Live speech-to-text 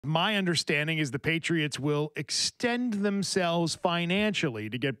My understanding is the Patriots will extend themselves financially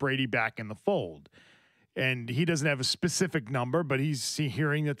to get Brady back in the fold. And he doesn't have a specific number, but he's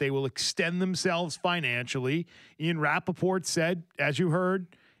hearing that they will extend themselves financially. Ian Rappaport said, as you heard,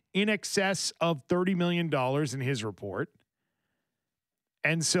 in excess of $30 million in his report.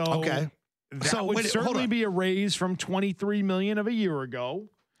 And so that would certainly be a raise from $23 million of a year ago.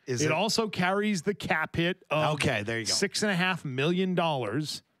 It also carries the cap hit of there you go. $6.5 million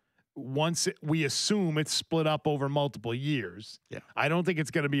once we assume it's split up over multiple years. Yeah. I don't think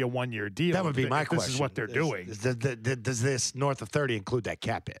it's going to be a one-year deal. That would be my question. This is what they're doing. Does this north of 30 include that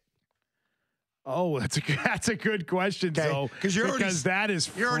cap hit? Oh, that's a good question. So because that is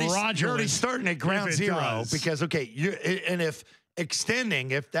fraudulent. You're already starting at ground zero does. because if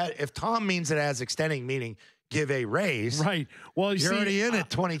extending, if Tom means it as extending, meaning give a raise, right? Well, you're already in at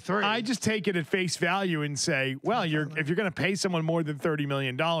 23. I just take it at face value and say, well, if you're going to pay someone more than $30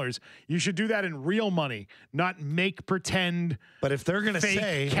 million, you should do that in real money, not make pretend. But if they're going to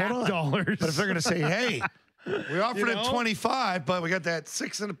say cap dollars, but if they're going to say, hey, we offered him 25, but we got that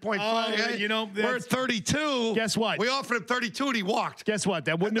 6.5. We're at 32. Guess what? We offered him 32 and he walked. Guess what?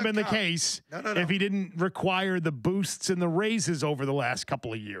 That wouldn't have been the case if he didn't require the boosts and the raises over the last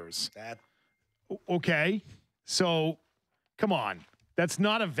couple of years. Okay. So, come on. That's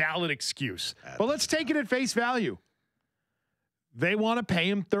not a valid excuse. But let's take it at face value. They want to pay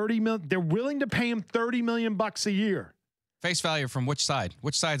him $30 million. They're willing to pay him $30 million a year. Face value from which side?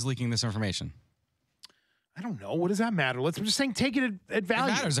 Which side's leaking this information? I don't know. What does that matter? I'm just saying take it at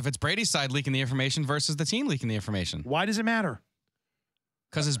value. It matters if it's Brady's side leaking the information versus the team leaking the information. Why does it matter?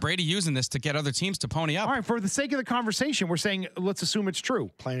 Because is Brady using this to get other teams to pony up? All right, for the sake of the conversation, we're saying let's assume it's true.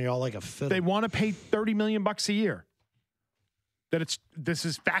 Playing it all like a fiddle. They want to pay $30 million a year. This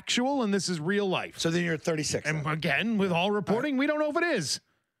is factual and this is real life. So then you're at 36. And again, with all reporting, we don't know if it is.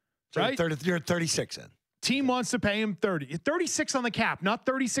 So right? You're at 36 in. Team wants to pay him 30. 36 on the cap, not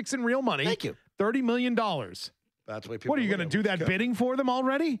 36 in real money. Thank you. $30 million. That's why people. What are you going to do that bidding for them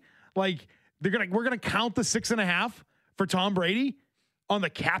already? Like we're going to count the 6.5 for Tom Brady on the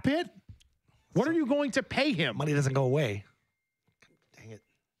cap hit? What are you going to pay him? Money doesn't go away. Dang it.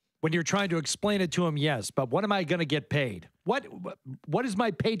 When you're trying to explain it to him, yes, but what am I going to get paid? What is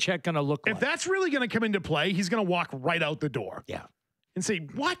my paycheck going to look like? If that's really going to come into play, he's going to walk right out the door. Yeah. And say,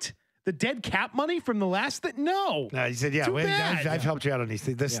 what? The dead cap money from the last thing? No. No, he said, yeah, I've helped you out on these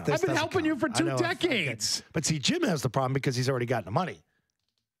things. This I've been helping you for 2 decades. But see, Jim has the problem because he's already gotten the money.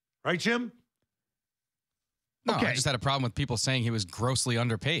 Right, Jim? No, I just had a problem with people saying he was grossly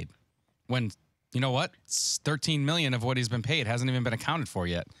underpaid. When, you know what? It's $13 million of what he's been paid hasn't even been accounted for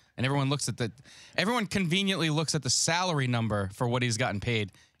yet. And everyone conveniently looks at the salary number for what he's gotten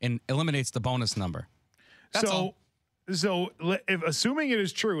paid and eliminates the bonus number. That's all. So if assuming it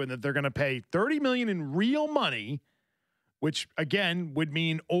is true and that they're going to pay $30 million in real money, which again would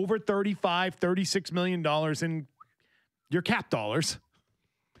mean over $36 million in your cap dollars,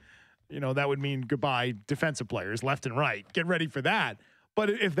 that would mean goodbye defensive players left and right. Get ready for that. But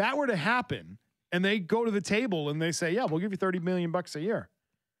if that were to happen and they go to the table and they say, yeah, we'll give you $30 million a year.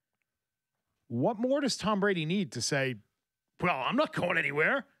 What more does Tom Brady need to say, well, I'm not going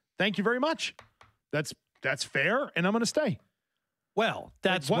anywhere. Thank you very much. That's fair, and I'm going to stay. Well,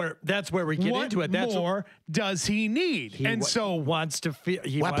 that's where we get into it. That's what more does he need? He wants to feel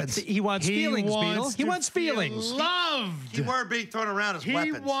weapons. He wants feelings, Beetle. He wants feelings. Loved. He were being thrown around as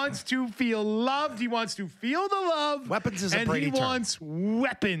weapons. He wants to feel loved. He wants to feel the love. Weapons is a Brady term. And he wants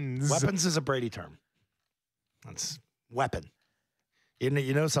weapons. Weapons is a Brady term. That's weapon. You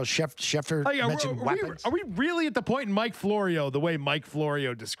notice how Schefter mentioned weapons? Are we really at the point in Mike Florio, the way Mike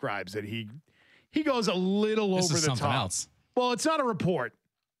Florio describes it? He goes a little over the top. Else. Well, it's not a report.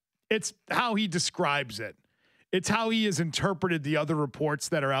 It's how he describes it. It's how he has interpreted the other reports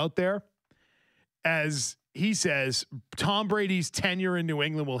that are out there. As he says, Tom Brady's tenure in New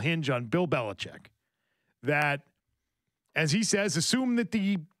England will hinge on Bill Belichick. That, as he says, assume that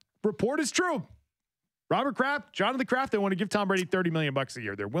the report is true. Robert Kraft, Jonathan Kraft, they want to give Tom Brady $30 million a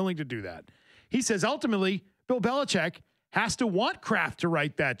year. They're willing to do that. He says, ultimately, Bill Belichick has to want Kraft to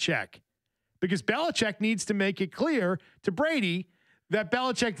write that check. Because Belichick needs to make it clear to Brady that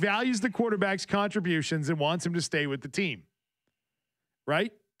Belichick values the quarterback's contributions and wants him to stay with the team.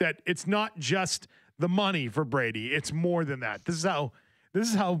 Right? That it's not just the money for Brady. It's more than that. This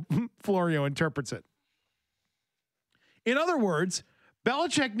is how Florio interprets it. In other words,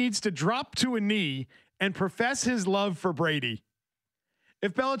 Belichick needs to drop to a knee and profess his love for Brady.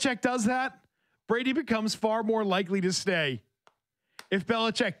 If Belichick does that, Brady becomes far more likely to stay. If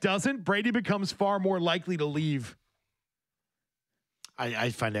Belichick doesn't, Brady becomes far more likely to leave. I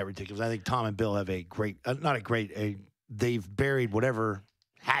find that ridiculous. I think Tom and Bill have a great, they've buried whatever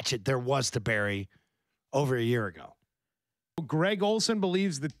hatchet there was to bury over a year ago. Greg Olsen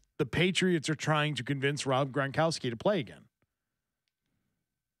believes that the Patriots are trying to convince Rob Gronkowski to play again.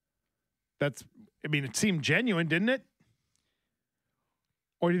 It seemed genuine, didn't it?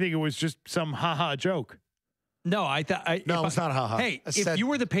 Or do you think it was just some ha-ha joke? No, No, it's not ha-ha. Hey, if you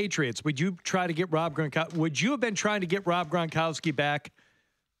were the Patriots, would you try to get Rob Gronkowski? Would you have been trying to get Rob Gronkowski back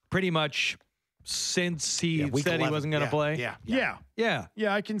pretty much since he said 11. He wasn't going to play? Yeah,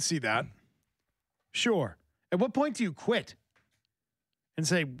 I can see that. Sure. At what point do you quit and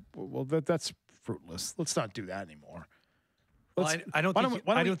say, well, that's fruitless. Let's not do that anymore. Well, I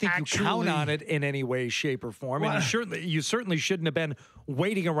don't think you count on it in any way, shape, or form. And you certainly shouldn't have been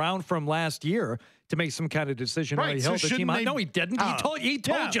waiting around from last year to make some kind of decision. Right. He held the team out. No, he didn't. He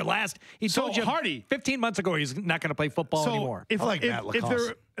told you last. He told you Hardy 15 months ago he's not going to play football anymore.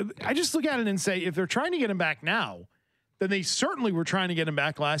 I just look at it and say, if they're trying to get him back now, then they certainly were trying to get him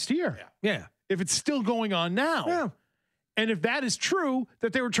back last year. Yeah. If it's still going on now, and if that is true,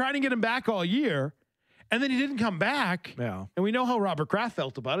 that they were trying to get him back all year. And then he didn't come back. Yeah. And we know how Robert Kraft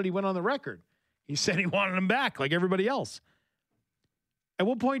felt about it. He went on the record. He said he wanted him back like everybody else. At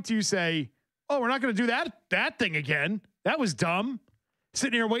what point do you say, oh, we're not going to do that thing again? That was dumb.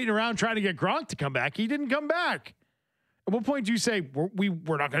 Sitting here waiting around trying to get Gronk to come back. He didn't come back. At what point do you say,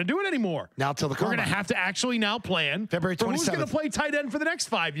 we're not going to do it anymore? Now till the combine. We're going to have to actually now plan February 27th. Who's going to play tight end for the next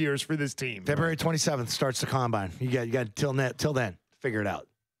 5 years for this team. February 27th starts the combine. You got till then. Figure it out.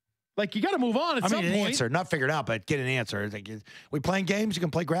 Like, you got to move on at some point. An answer, not figured out, but get an answer. Like, we playing games? You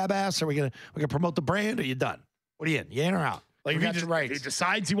can play grab ass? Are we gonna promote the brand? Or are you done? What are you in? You in or out? Like, if he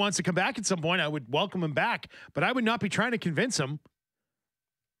decides he wants to come back at some point, I would welcome him back. But I would not be trying to convince him.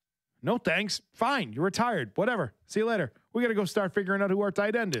 No thanks. Fine, you're retired. Whatever. See you later. We got to go start figuring out who our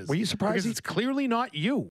tight end is. Were you surprised? Because it's clearly not you.